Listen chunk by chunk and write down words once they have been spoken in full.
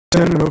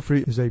San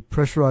Onofre is a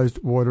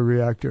pressurized water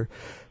reactor.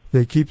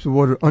 They keep the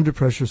water under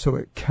pressure so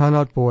it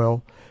cannot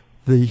boil.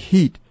 The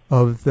heat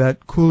of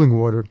that cooling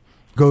water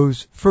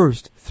goes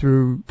first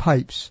through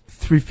pipes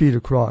 3 feet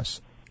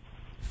across.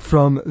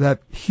 From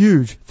that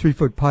huge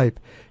 3-foot pipe,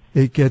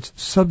 it gets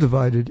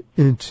subdivided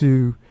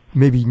into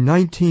maybe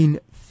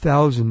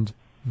 19,000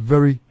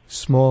 very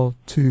small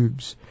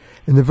tubes.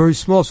 And they're very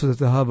small so that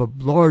they'll have a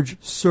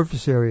large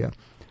surface area.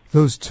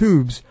 Those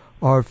tubes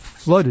are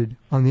flooded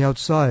on the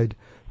outside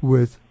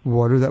with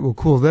water that will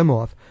cool them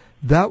off.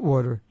 That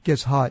water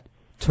gets hot,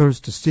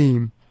 turns to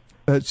steam.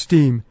 That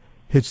steam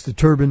hits the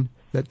turbine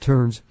that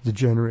turns the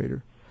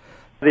generator.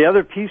 The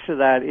other piece of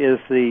that is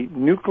the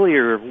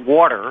nuclear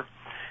water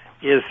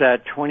is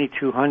at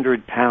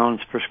 2,200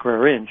 pounds per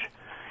square inch.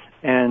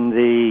 And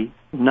the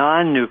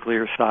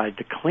non-nuclear side,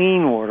 the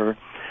clean water,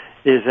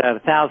 is at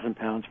 1,000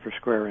 pounds per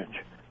square inch.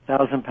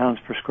 1,000 pounds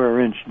per square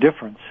inch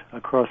difference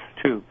across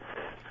the tube.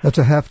 That's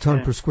a half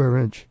ton per square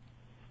inch.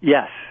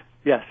 Yes.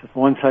 If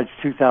one side's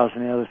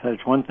 2,000, the other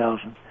side's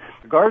 1,000.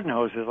 The garden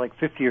hose is like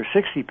 50 or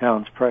 60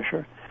 pounds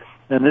pressure,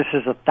 and this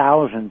is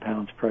 1,000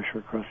 pounds pressure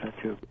across that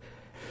tube.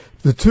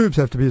 The tubes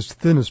have to be as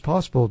thin as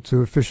possible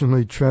to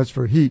efficiently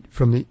transfer heat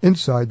from the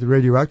inside, the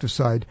radioactive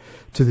side,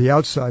 to the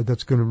outside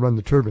that's going to run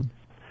the turbine.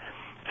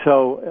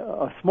 So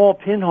a small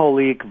pinhole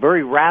leak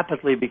very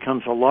rapidly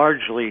becomes a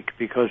large leak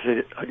because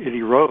it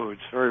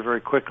erodes very,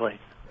 very quickly.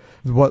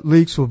 What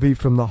leaks will be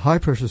from the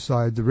high-pressure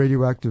side, the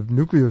radioactive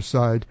nuclear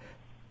side,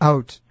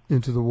 out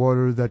into the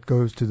water that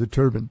goes to the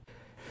turbine.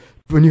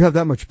 When you have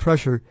that much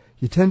pressure,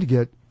 you tend to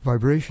get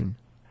vibration.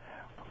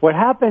 What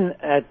happened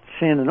at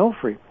San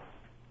Onofre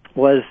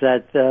was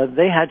that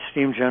they had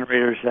steam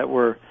generators that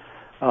were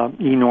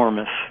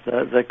enormous.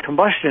 The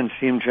combustion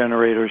steam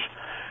generators,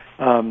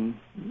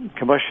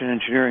 combustion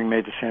engineering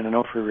made the San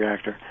Onofre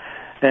reactor.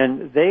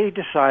 And they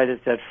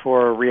decided that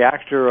for a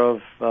reactor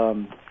of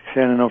San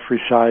Onofre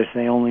size,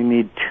 they only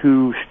need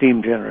 2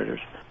 steam generators.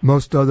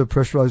 Most other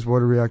pressurized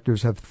water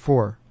reactors have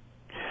 4.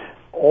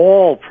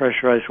 All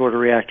pressurized water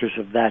reactors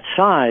of that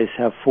size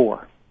have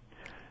 4.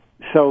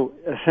 So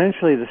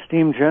essentially the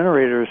steam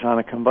generators on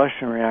a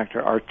combustion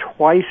reactor are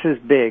twice as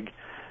big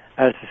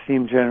as the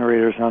steam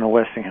generators on a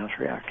Westinghouse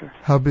reactor.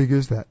 How big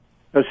is that?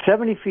 It's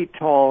 70 feet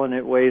tall and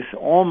it weighs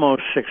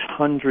almost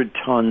 600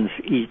 tons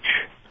each.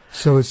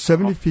 So it's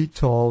 70 feet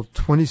tall,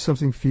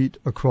 20-something feet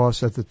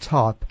across at the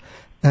top,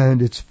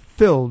 and it's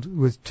filled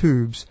with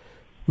tubes.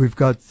 We've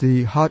got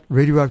the hot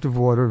radioactive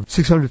water,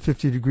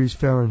 650 degrees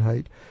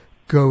Fahrenheit,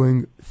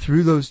 going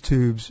through those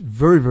tubes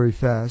very, very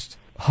fast,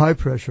 high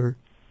pressure.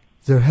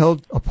 They're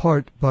held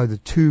apart by the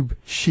tube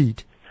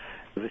sheet.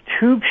 The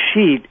tube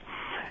sheet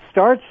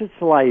starts its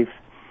life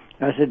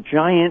as a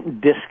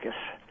giant discus.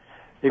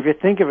 If you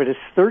think of it, it's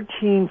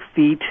 13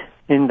 feet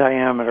in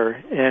diameter,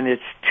 and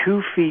it's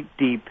 2 feet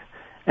deep,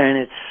 and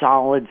it's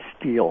solid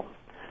steel.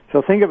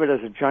 So think of it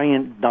as a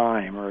giant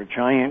dime or a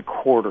giant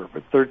quarter,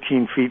 but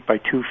 13 feet by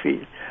 2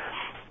 feet.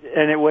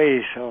 And it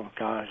weighs,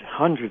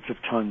 hundreds of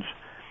tons.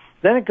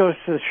 Then it goes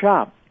to the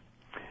shop,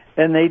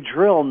 and they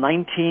drill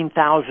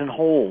 19,000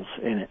 holes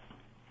in it.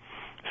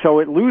 So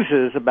it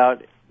loses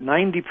about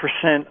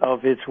 90%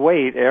 of its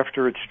weight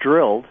after it's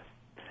drilled,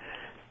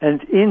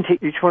 and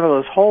into each one of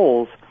those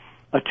holes,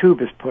 a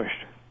tube is pushed.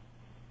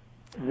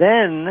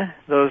 Then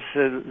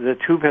the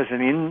tube has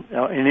an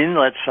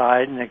inlet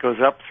side, and it goes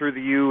up through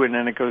the U, and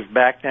then it goes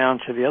back down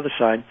to the other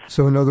side.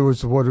 So in other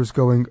words, the water's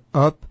going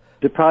up?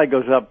 It probably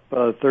goes up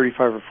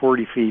 35 or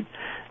 40 feet,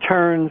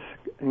 turns,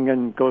 and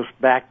then goes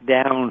back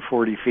down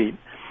 40 feet,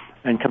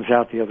 and comes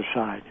out the other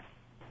side.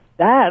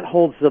 That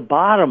holds the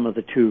bottom of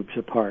the tubes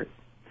apart.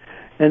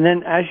 And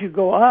then as you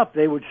go up,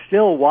 they would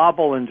still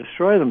wobble and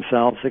destroy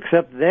themselves,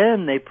 except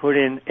then they put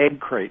in egg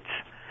crates.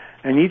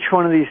 And each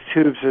one of these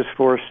tubes is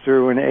forced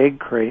through an egg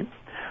crate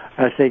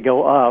as they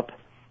go up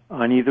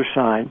on either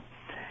side.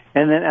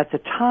 And then at the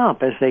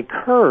top, as they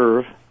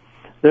curve,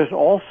 there's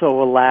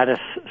also a lattice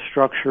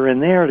structure in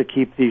there to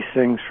keep these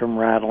things from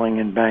rattling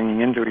and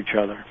banging into each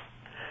other.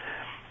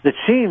 It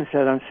seems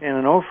that on San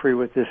Onofre,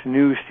 with this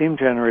new steam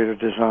generator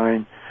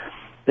design,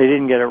 they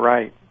didn't get it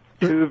right.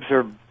 Tubes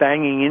are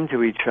banging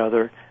into each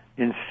other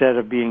instead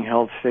of being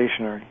held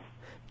stationary.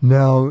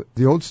 Now,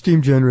 the old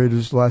steam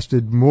generators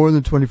lasted more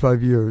than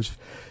 25 years.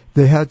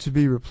 They had to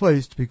be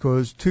replaced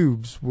because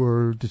tubes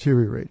were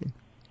deteriorating.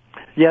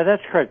 Yeah,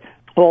 that's correct.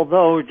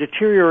 Although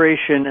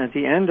deterioration at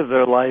the end of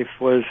their life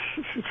was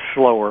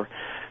slower,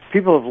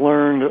 people have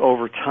learned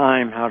over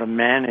time how to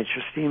manage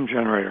a steam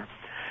generator.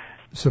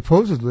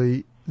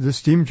 Supposedly, the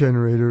steam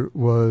generator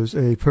was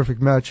a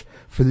perfect match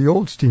for the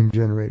old steam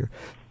generator.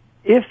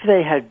 If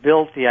they had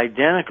built the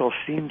identical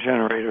steam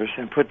generators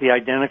and put the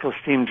identical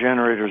steam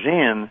generators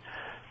in,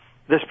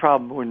 this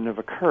problem wouldn't have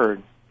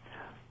occurred.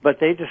 But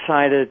they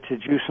decided to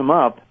juice them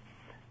up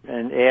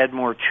and add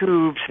more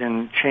tubes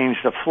and change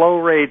the flow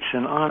rates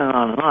and on and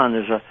on and on.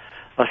 There's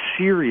a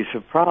series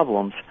of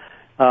problems.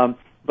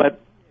 But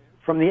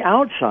from the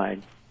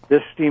outside,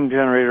 this steam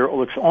generator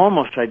looks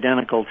almost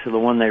identical to the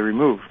one they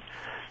removed.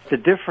 The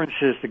difference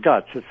is the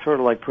guts. It's sort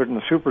of like putting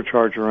a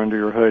supercharger under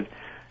your hood.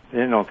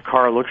 the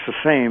car looks the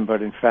same,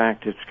 but in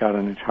fact it's got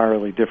an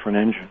entirely different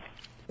engine.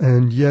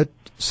 And yet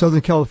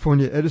Southern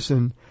California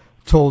Edison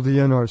told the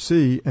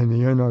NRC, and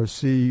the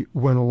NRC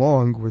went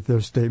along with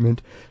their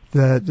statement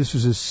that this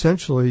was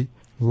essentially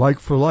like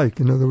for like.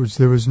 In other words,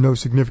 there was no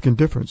significant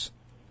difference.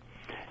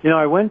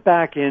 I went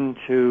back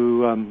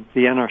into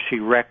the NRC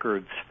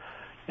records,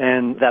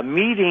 and that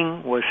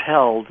meeting was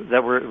held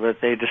that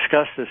they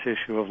discussed this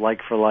issue of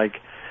like for like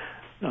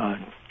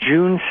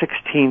June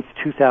 16th,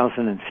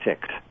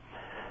 2006.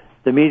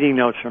 The meeting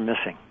notes are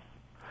missing.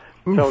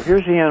 Oof. So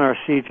here's the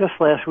NRC just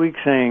last week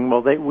saying,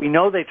 well, we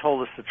know they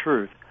told us the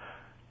truth.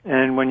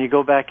 And when you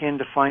go back in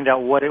to find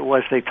out what it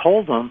was they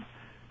told them,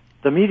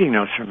 the meeting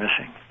notes are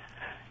missing.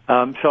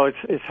 So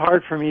it's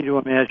hard for me to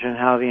imagine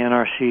how the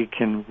NRC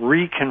can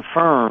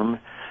reconfirm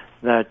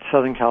that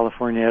Southern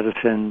California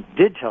Edison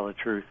did tell the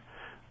truth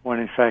when,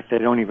 in fact, they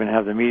don't even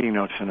have the meeting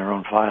notes in their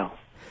own file.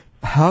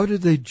 How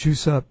did they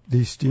juice up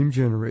these steam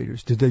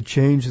generators? Did they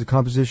change the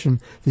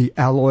composition, the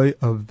alloy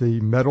of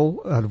the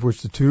metal out of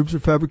which the tubes are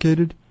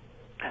fabricated?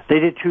 They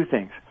did two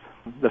things.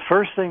 The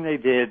first thing they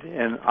did,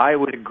 and I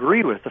would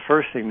agree with the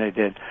first thing they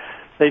did,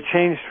 they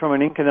changed from an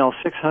Inconel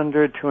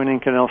 600 to an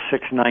Inconel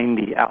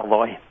 690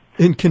 alloy.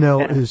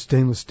 Inconel is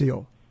stainless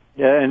steel.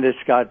 Yeah, and it's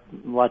got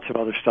lots of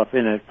other stuff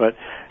in it, but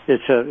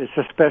it's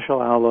a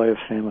special alloy of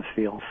stainless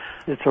steel.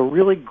 It's a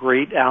really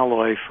great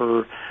alloy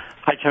for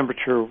high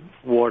temperature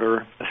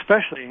water,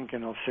 especially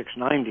Inconel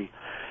 690.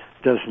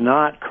 Does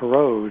not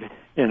corrode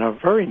in a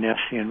very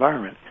nasty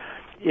environment.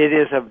 It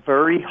is a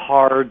very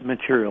hard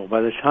material.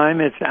 By the time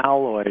it's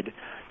alloyed,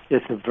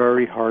 it's a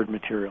very hard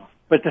material.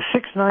 But the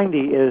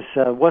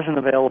 690 wasn't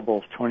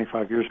available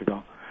 25 years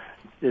ago.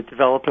 It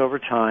developed over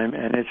time,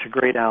 and it's a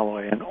great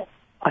alloy. And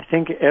I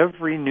think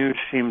every new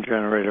steam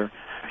generator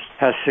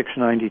has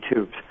 690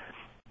 tubes.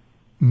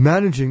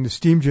 Managing the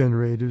steam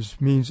generators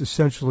means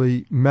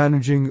essentially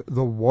managing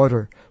the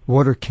water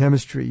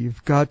chemistry.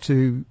 You've got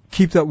to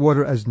keep that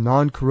water as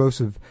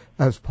non-corrosive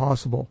as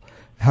possible.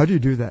 How do you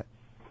do that?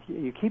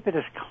 You keep it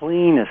as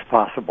clean as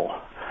possible.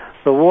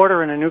 The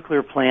water in a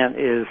nuclear plant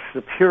is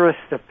the purest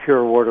of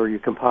pure water you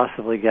can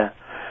possibly get.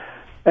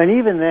 And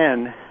even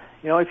then,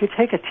 if you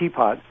take a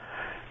teapot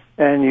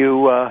and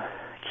you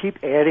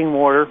keep adding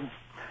water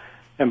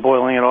and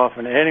boiling it off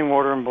and adding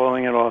water and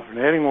boiling it off and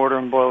adding water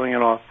and boiling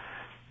it off,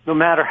 no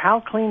matter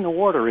how clean the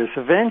water is,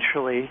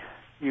 eventually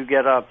you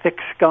get a thick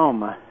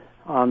scum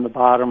on the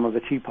bottom of the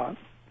teapot.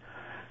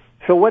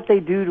 So what they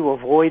do to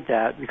avoid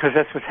that, because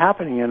that's what's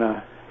happening in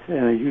a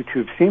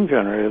U-tube steam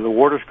generator, the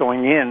water's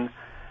going in,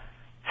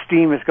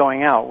 steam is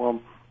going out.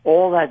 Well,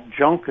 all that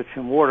junk that's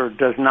in water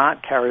does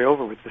not carry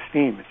over with the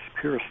steam. It's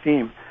pure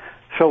steam.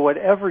 So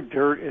whatever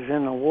dirt is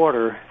in the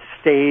water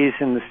stays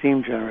in the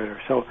steam generator.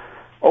 So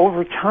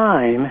over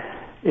time,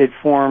 it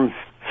forms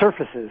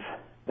surfaces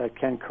that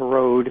can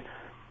corrode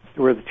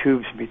where the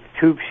tubes meet the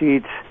tube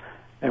sheets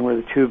and where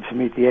the tubes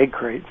meet the egg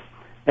crate.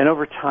 And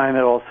over time,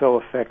 it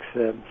also affects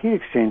the heat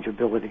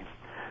exchangeability.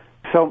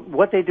 So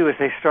what they do is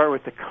they start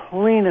with the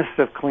cleanest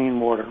of clean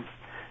water.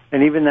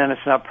 And even then,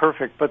 it's not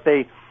perfect, but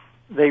they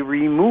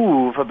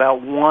remove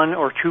about 1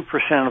 or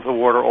 2% of the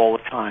water all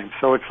the time.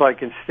 So it's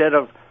like instead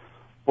of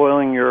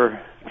boiling your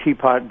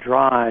teapot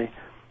dry,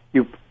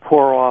 you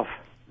pour off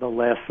the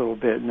last little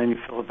bit, and then you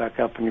fill it back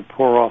up, and you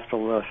pour off the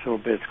last little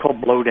bit. It's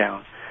called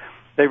blowdown.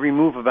 They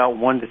remove about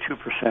 1 to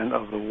 2%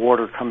 of the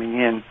water coming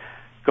in,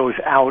 goes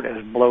out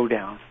as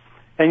blowdown.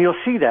 And you'll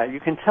see that. You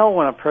can tell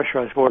when a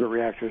pressurized water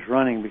reactor is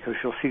running because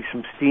you'll see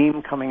some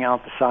steam coming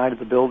out the side of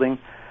the building,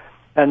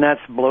 and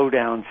that's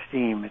blowdown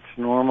steam. It's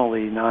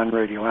normally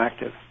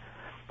non-radioactive.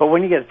 But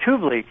when you get a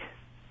tube leak,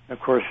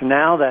 of course,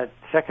 now that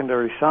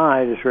secondary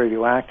side is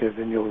radioactive,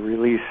 and you'll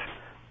release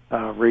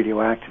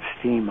radioactive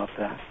steam up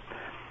that.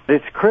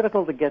 It's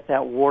critical to get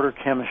that water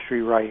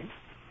chemistry right.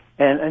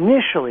 And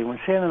initially, when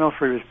San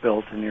Onofre was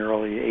built in the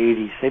early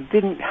 80s, they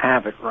didn't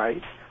have it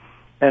right.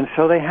 And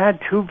so they had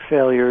tube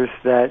failures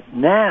that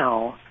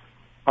now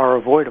are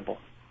avoidable.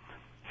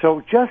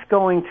 So just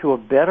going to a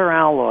better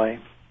alloy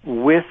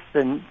with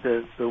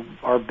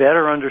our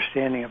better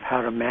understanding of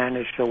how to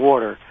manage the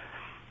water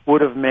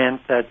would have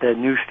meant that the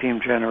new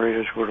steam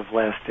generators would have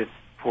lasted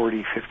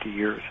 40, 50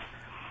 years.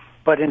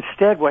 But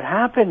instead, what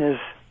happened is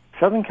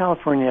Southern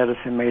California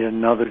Edison made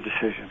another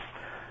decision.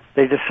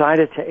 They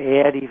decided to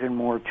add even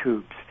more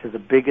tubes to the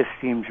biggest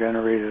steam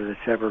generator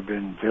that's ever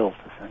been built,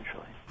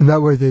 essentially. And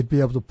that way they'd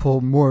be able to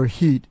pull more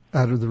heat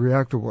out of the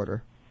reactor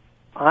water.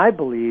 I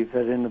believe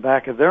that in the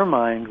back of their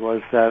mind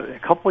was that a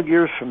couple of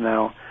years from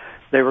now,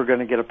 they were going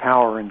to get a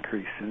power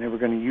increase, and they were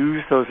going to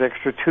use those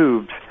extra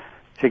tubes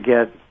to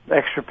get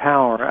extra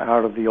power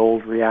out of the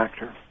old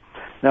reactor.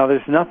 Now,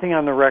 there's nothing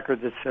on the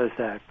record that says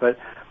that, but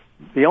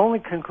the only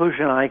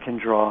conclusion I can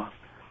draw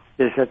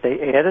is that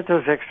they added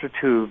those extra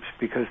tubes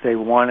because they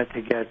wanted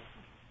to get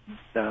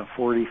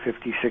 40,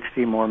 50,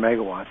 60 more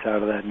megawatts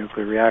out of that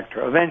nuclear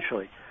reactor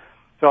eventually.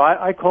 So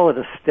I call it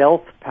a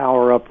stealth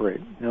power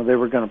upgrade. They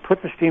were going to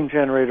put the steam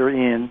generator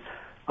in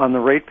on the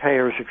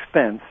ratepayer's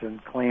expense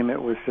and claim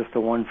it was just a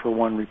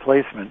one-for-one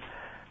replacement.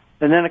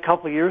 And then a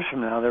couple of years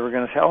from now, they were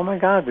going to say, "Oh my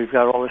God, we've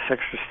got all this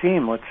extra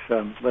steam. Let's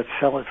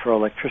sell it for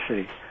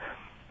electricity."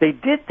 They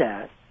did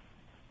that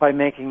by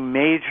making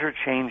major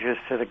changes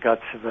to the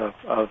guts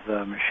of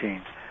the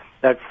machine.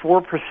 That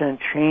 4%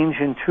 change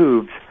in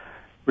tubes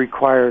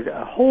required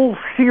a whole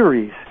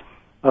series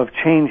of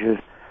changes.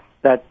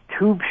 That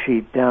tube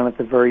sheet down at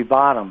the very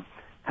bottom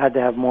had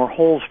to have more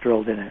holes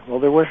drilled in it. Well,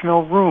 there was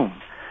no room.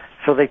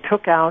 So they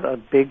took out a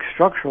big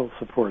structural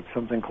support,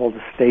 something called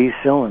a stay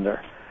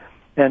cylinder.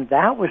 And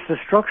that was the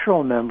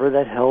structural member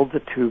that held the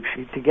tube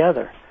sheet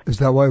together. Is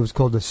that why it was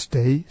called a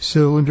stay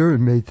cylinder? It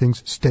made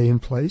things stay in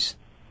place?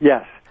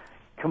 Yes.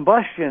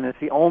 Combustion is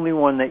the only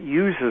one that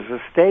uses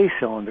a stay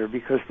cylinder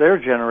because their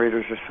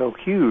generators are so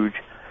huge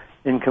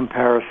in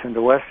comparison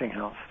to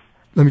Westinghouse.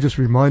 Let me just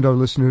remind our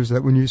listeners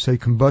that when you say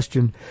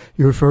combustion,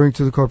 you're referring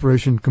to the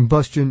corporation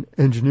Combustion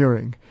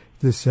Engineering.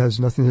 This has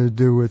nothing to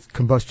do with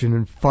combustion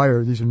and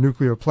fire. These are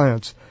nuclear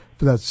plants.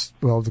 But that's,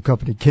 well, the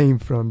company came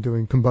from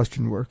doing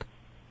combustion work.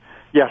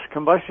 Yes,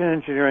 Combustion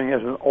Engineering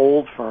is an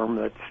old firm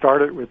that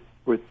started with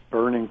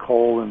burning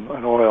coal and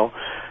oil,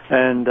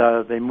 and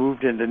they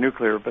moved into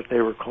nuclear, but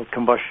they were called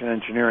Combustion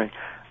Engineering.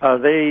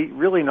 They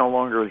really no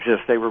longer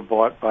exist. They were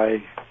bought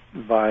by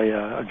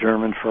a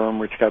German firm,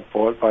 which got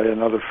bought by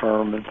another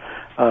firm,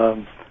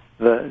 and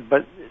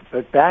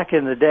but back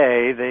in the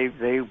day,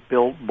 they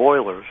built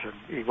boilers,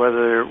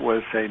 whether it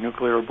was a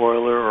nuclear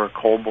boiler or a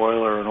coal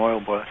boiler or an oil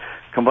boiler.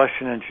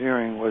 Combustion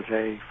Engineering was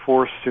a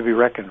force to be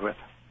reckoned with.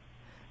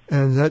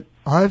 And that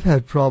I've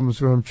had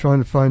problems where I'm trying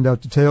to find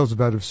out details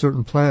about a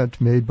certain plant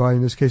made by,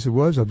 in this case it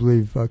was, I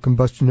believe,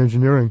 Combustion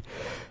Engineering.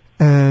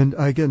 And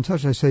I get in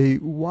touch and I say,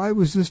 why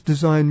was this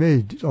design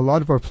made? A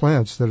lot of our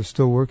plants that are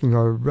still working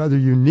are rather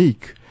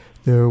unique.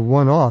 They're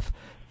one-off.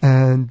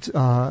 And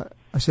I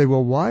say,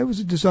 well, why was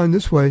it designed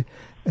this way?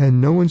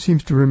 And no one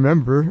seems to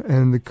remember,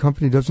 and the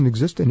company doesn't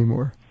exist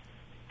anymore.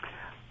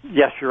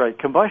 Yes, you're right.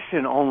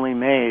 Combustion only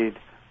made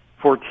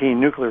 14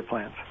 nuclear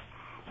plants.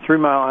 3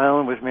 Mile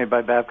Island was made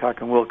by Babcock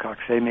and Wilcox.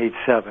 They made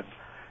 7.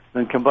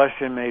 Then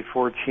Combustion made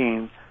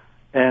 14.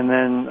 And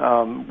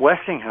then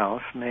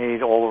Westinghouse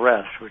made all the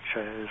rest, which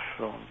is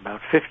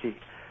about 50.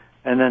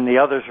 And then the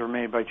others were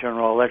made by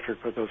General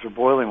Electric, but those are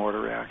boiling water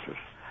reactors.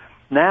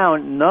 Now,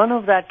 none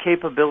of that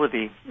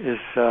capability is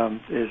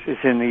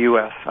in the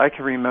U.S. I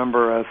can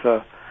remember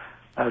as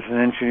an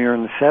engineer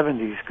in the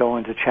 70s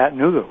going to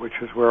Chattanooga, which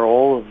was where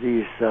all of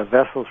these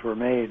vessels were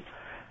made,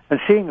 and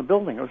seeing a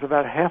building. It was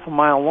about half a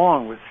mile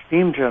long with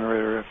steam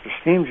generator after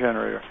steam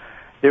generator.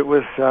 It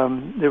was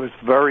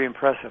very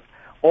impressive.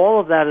 All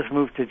of that has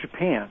moved to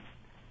Japan,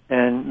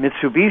 and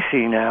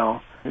Mitsubishi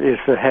now is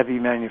the heavy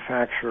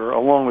manufacturer,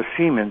 along with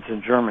Siemens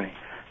in Germany.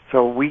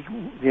 So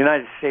the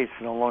United States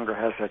no longer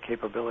has that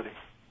capability.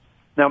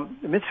 Now,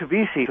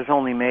 Mitsubishi has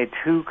only made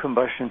 2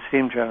 combustion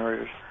steam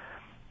generators.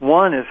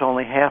 One is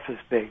only half as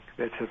big.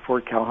 It's at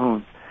Fort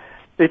Calhoun.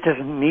 It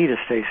doesn't need a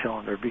stay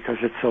cylinder because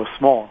it's so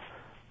small.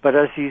 But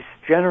as these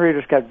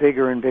generators got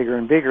bigger and bigger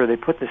and bigger, they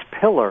put this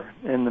pillar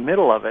in the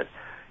middle of it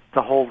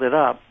to hold it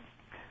up.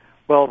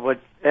 Well, what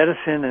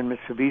Edison and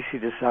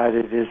Mitsubishi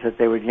decided is that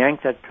they would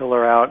yank that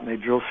pillar out and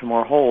they'd drill some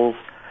more holes.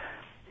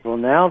 Well,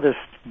 now this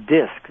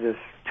disc, this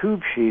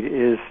tube sheet,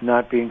 is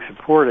not being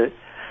supported,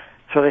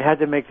 so they had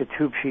to make the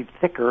tube sheet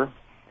thicker,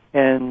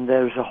 and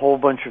there's a whole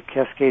bunch of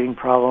cascading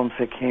problems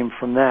that came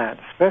from that,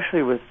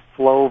 especially with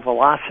flow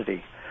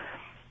velocity.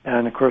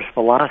 And, of course,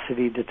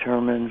 velocity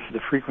determines the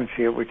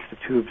frequency at which the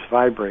tubes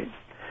vibrate.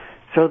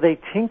 So they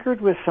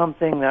tinkered with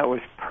something that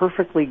was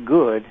perfectly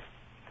good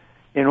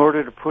in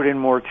order to put in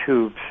more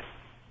tubes.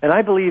 And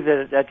I believe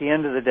that at the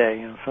end of the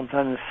day,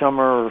 sometime in the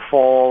summer or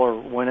fall or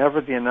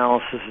whenever the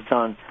analysis is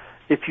done,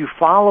 if you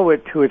follow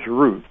it to its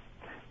root,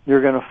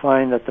 you're going to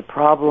find that the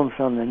problems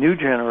on the new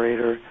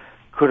generator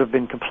could have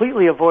been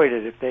completely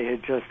avoided if they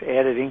had just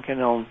added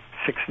Inconel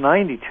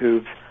 690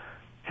 tubes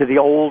to the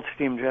old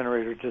steam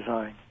generator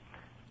design.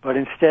 But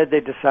instead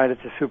they decided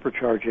to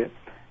supercharge it,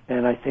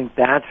 and I think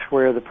that's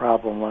where the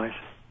problem lies.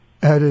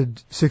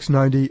 Added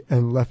 690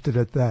 and left it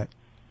at that.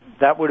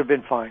 That would have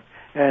been fine,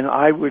 and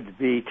I would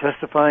be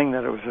testifying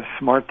that it was a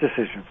smart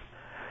decision.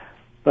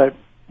 But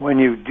when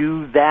you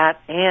do that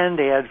and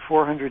add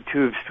 400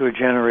 tubes to a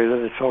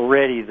generator that's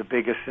already the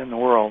biggest in the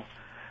world,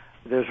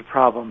 there's a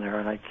problem there,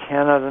 and I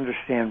cannot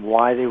understand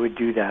why they would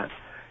do that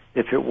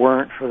if it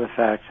weren't for the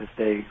fact that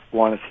they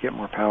wanted to get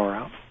more power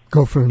out.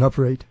 Go for an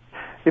uprate.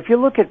 If you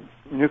look at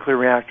nuclear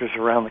reactors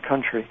around the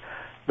country,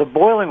 the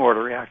boiling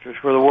water reactors,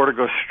 where the water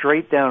goes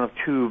straight down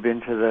a tube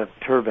into the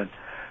turbine,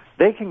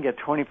 they can get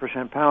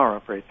 20% power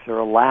uprates. They're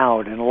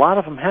allowed, and a lot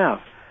of them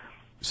have.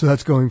 So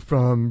that's going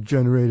from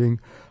generating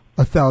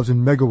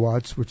 1,000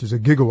 megawatts, which is a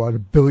gigawatt,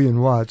 1 billion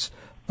watts,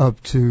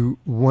 up to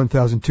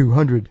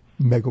 1,200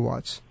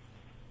 megawatts.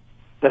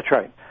 That's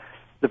right.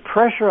 The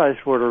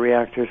pressurized water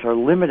reactors are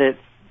limited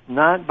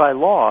not by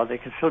law. They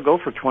can still go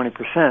for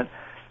 20%,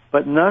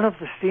 but none of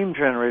the steam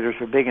generators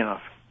are big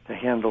enough to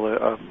handle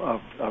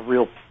a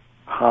real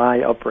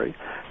high uprate.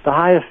 The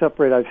highest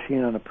uprate I've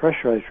seen on a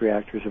pressurized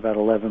reactor is about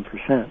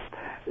 11%.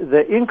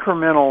 The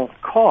incremental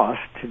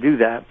cost to do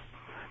that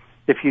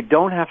if you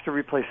don't have to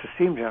replace the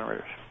steam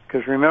generators.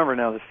 Because remember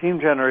now, the steam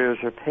generators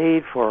are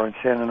paid for in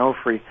San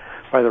Onofre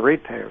by the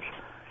ratepayers.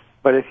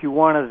 But if you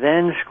want to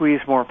then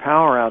squeeze more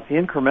power out, the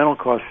incremental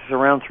cost is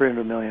around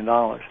 $300 million.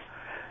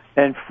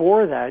 And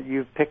for that,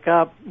 you pick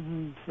up,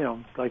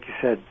 like you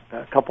said,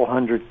 a couple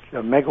hundred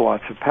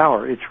megawatts of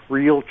power. It's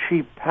real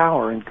cheap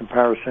power in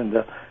comparison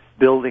to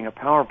building a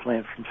power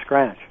plant from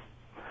scratch,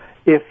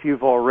 if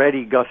you've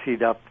already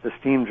gussied up the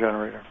steam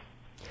generator.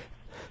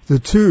 The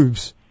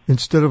tubes,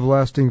 instead of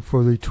lasting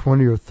for the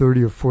 20 or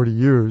 30 or 40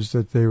 years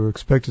that they were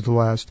expected to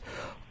last,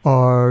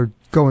 are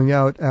going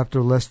out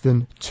after less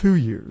than 2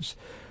 years.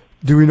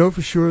 Do we know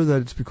for sure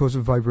that it's because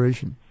of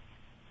vibration?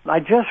 I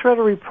just read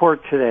a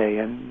report today,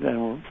 and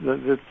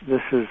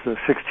this is the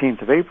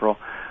 16th of April,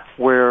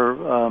 where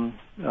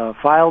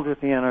filed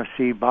with the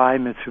NRC by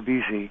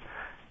Mitsubishi,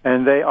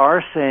 and they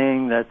are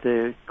saying that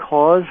the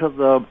cause of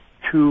the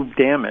tube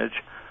damage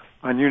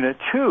on Unit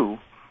 2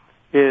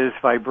 is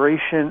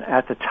vibration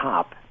at the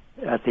top,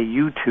 at the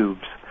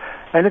U-tubes.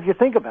 And if you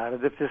think about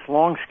it, if this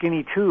long,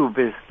 skinny tube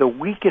is the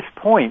weakest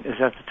point is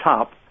at the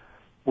top,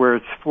 where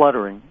it's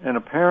fluttering, and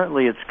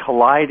apparently it's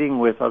colliding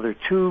with other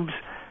tubes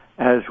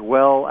as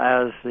well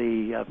as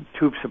the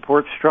tube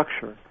support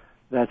structure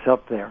that's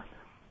up there.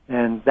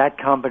 And that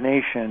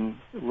combination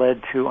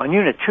led to, on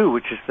Unit 2,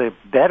 which is the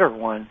better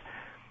one,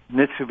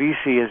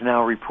 Mitsubishi is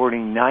now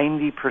reporting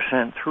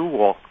 90%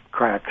 through-wall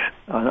cracks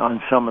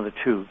on some of the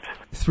tubes.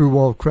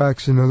 Through-wall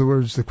cracks, in other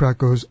words, the crack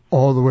goes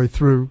all the way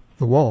through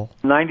the wall.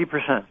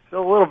 90%, so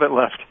a little bit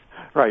left,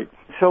 right.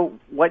 So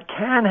what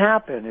can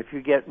happen if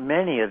you get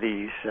many of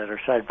these that are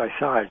side by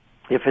side,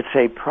 if it's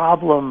a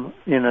problem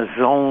in a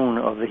zone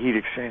of the heat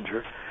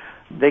exchanger,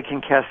 they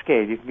can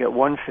cascade. You can get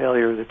one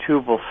failure, the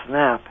tube will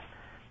snap,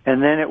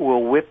 and then it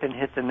will whip and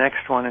hit the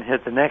next one and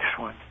hit the next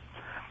one.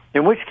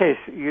 In which case,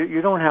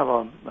 you don't have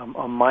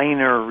a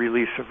minor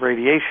release of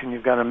radiation,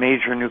 you've got a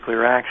major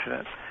nuclear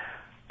accident.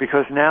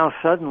 Because now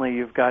suddenly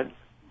you've got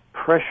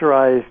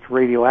pressurized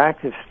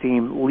radioactive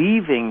steam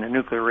leaving the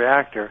nuclear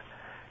reactor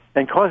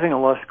and causing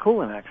a lost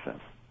coolant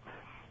accident.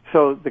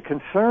 So the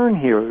concern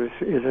here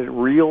is a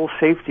real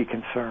safety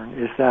concern,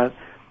 is that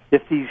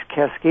if these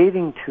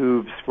cascading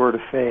tubes were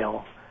to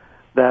fail,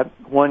 that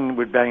one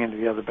would bang into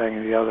the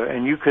other,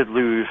 and you could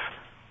lose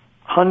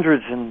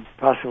hundreds and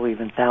possibly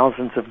even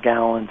thousands of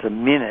gallons a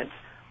minute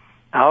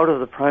out of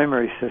the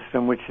primary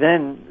system, which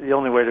then the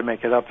only way to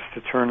make it up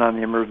is to turn on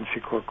the emergency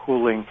core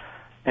cooling,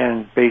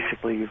 and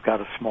basically you've got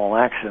a small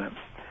accident.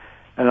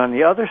 And on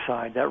the other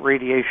side, that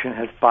radiation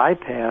has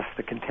bypassed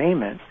the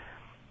containment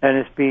and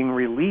is being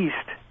released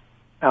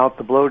out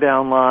the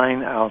blowdown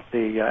line, out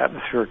the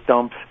atmospheric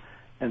dumps,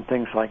 and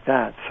things like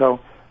that. So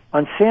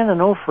on San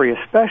Onofre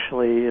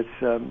especially,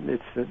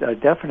 it's a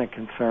definite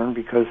concern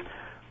because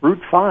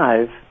Route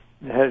 5,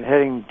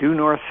 heading due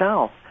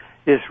north-south,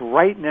 is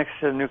right next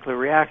to the nuclear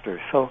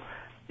reactor. So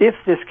if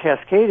this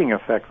cascading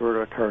effect were to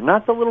occur,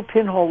 not the little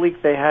pinhole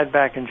leak they had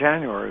back in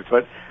January,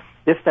 but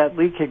if that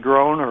leak had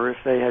grown or if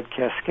they had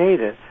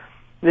cascaded,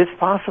 it's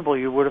possible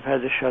you would have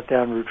had to shut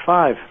down Route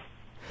 5.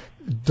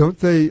 Don't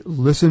they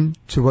listen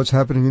to what's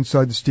happening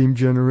inside the steam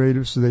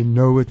generator so they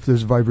know if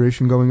there's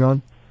vibration going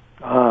on?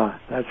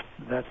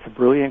 That's a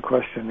brilliant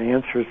question. The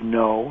answer is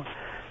no.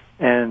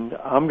 And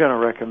I'm going to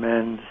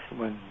recommend,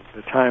 when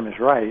the time is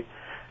right,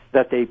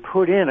 that they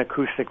put in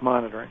acoustic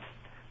monitoring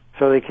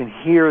so they can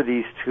hear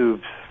these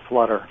tubes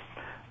flutter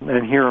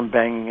and hear them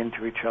banging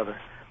into each other.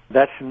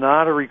 That's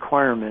not a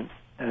requirement,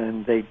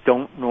 and they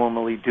don't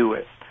normally do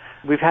it.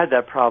 We've had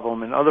that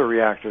problem in other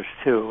reactors,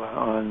 too.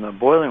 On the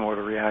boiling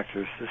water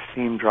reactors, the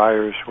steam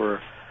dryers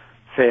were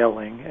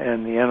failing,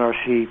 and the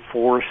NRC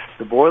forced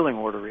the boiling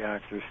water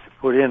reactors to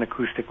put in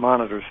acoustic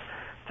monitors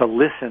to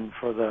listen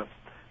for the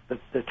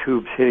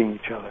tubes hitting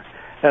each other.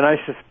 And I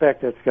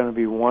suspect that's going to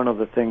be one of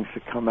the things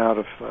that come out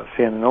of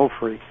San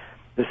Onofre,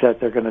 is that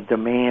they're going to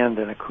demand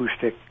an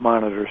acoustic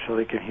monitor so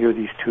they can hear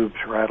these tubes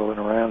rattling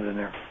around in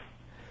there.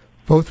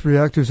 Both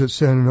reactors at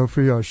San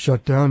Onofre are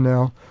shut down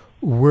now.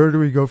 Where do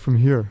we go from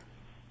here?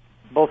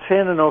 Both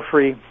San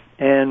Onofre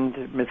and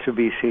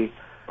Mitsubishi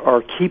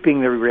are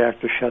keeping the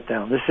reactor shut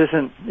down. This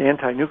isn't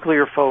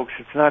anti-nuclear folks.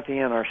 It's not the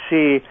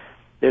NRC.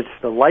 It's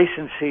the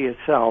licensee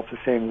itself is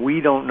saying,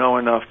 we don't know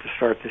enough to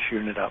start this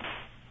unit up.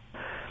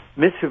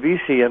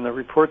 Mitsubishi, and the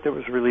report that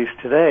was released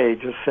today,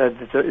 just said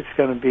that it's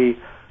going to be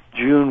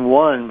June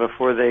 1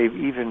 before they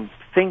even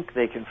think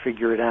they can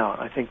figure it out.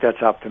 I think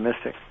that's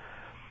optimistic.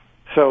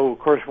 So, of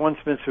course, once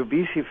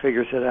Mitsubishi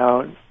figures it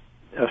out,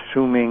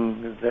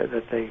 assuming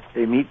that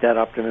they meet that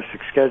optimistic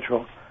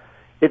schedule,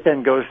 it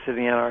then goes to the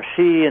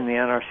NRC, and the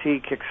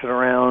NRC kicks it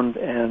around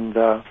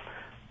and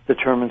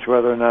determines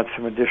whether or not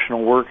some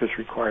additional work is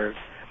required.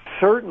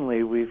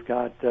 Certainly, we've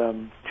got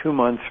 2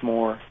 months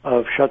more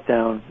of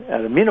shutdown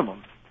at a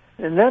minimum.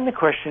 And then the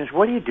question is,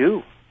 what do you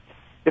do?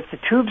 If the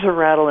tubes are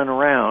rattling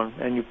around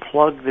and you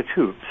plug the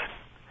tubes,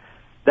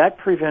 that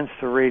prevents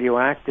the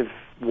radioactive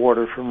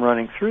water from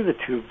running through the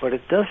tube, but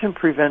it doesn't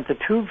prevent the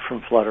tube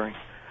from fluttering,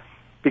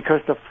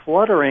 because the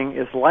fluttering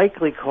is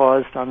likely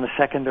caused on the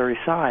secondary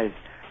side.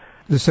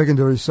 The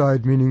secondary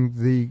side meaning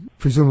the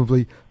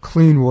presumably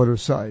clean water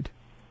side.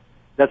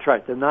 That's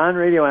right, the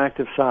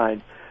non-radioactive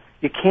side.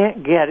 You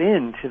can't get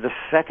into the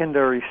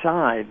secondary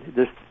side.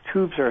 The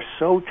tubes are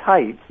so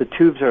tight, the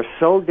tubes are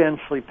so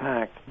densely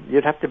packed,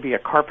 you'd have to be a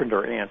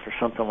carpenter ant or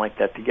something like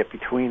that to get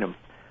between them.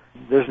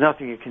 There's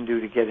nothing you can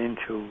do to get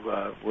into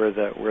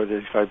where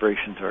these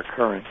vibrations are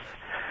occurring.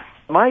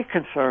 My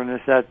concern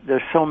is that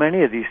there's so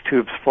many of these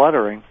tubes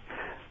fluttering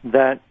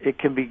that it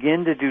can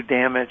begin to do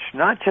damage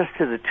not just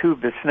to the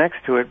tube that's next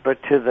to it, but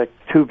to the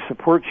tube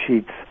support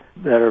sheets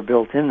that are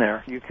built in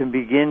there. You can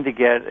begin to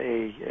get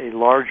a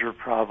larger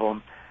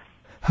problem.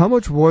 How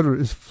much water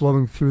is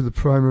flowing through the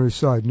primary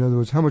side? In other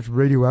words, how much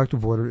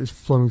radioactive water is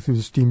flowing through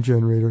the steam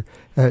generator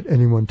at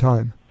any one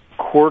time?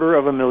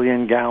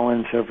 250,000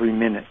 gallons every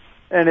minute.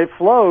 And it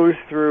flows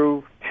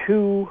through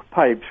 2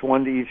 pipes,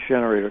 one to each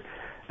generator.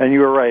 And you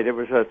were right, it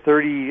was a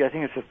 30 or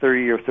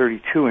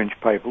 32-inch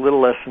pipe, a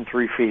little less than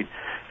 3 feet.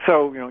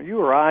 So,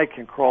 you or I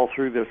can crawl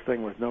through this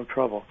thing with no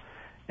trouble.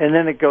 And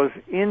then it goes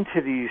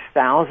into these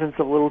thousands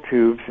of little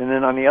tubes, and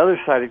then on the other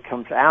side it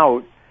comes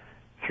out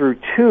through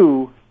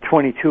 2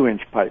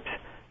 22-inch pipes.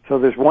 So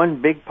there's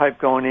one big pipe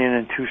going in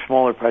and 2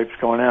 smaller pipes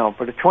going out.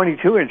 But a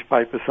 22-inch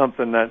pipe is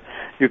something that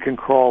you can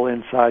crawl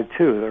inside,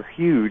 too. They're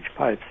huge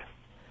pipes.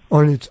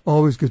 Arnie, it's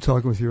always good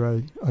talking with you.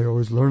 I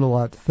always learn a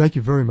lot. Thank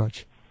you very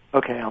much.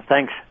 Okay, Al.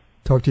 Thanks.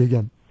 Talk to you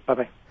again.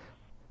 Bye-bye.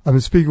 I've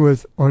been speaking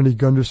with Arnie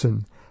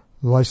Gundersen,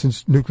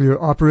 licensed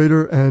nuclear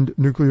operator and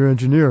nuclear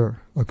engineer,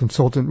 a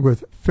consultant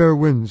with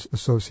Fairewinds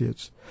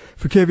Associates.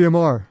 For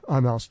KVMR,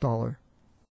 I'm Al Stahler.